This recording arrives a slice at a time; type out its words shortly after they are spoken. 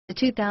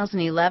The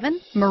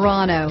 2011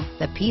 Murano,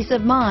 the peace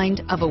of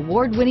mind of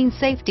award-winning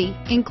safety,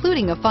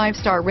 including a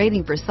 5-star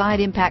rating for side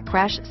impact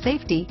crash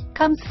safety,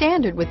 comes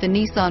standard with the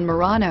Nissan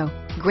Murano.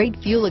 Great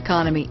fuel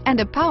economy and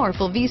a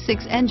powerful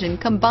V6 engine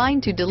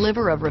combine to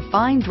deliver a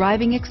refined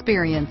driving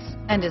experience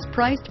and is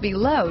priced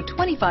below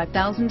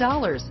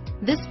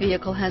 $25,000. This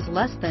vehicle has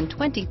less than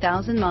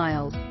 20,000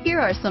 miles. Here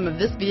are some of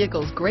this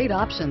vehicle's great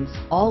options: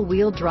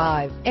 all-wheel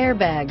drive,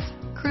 airbags,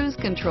 cruise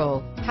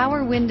control,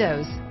 power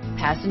windows,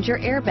 passenger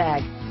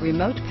airbag,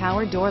 remote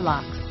power door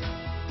locks,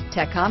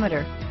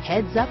 tachometer,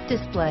 heads-up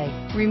display,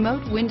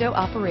 remote window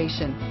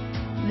operation.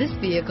 This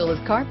vehicle is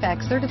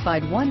Carfax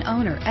certified one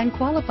owner and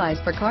qualifies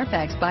for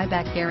Carfax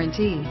buyback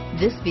guarantee.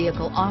 This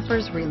vehicle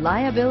offers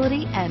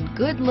reliability and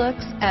good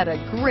looks at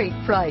a great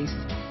price.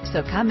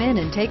 So come in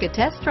and take a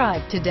test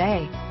drive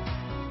today.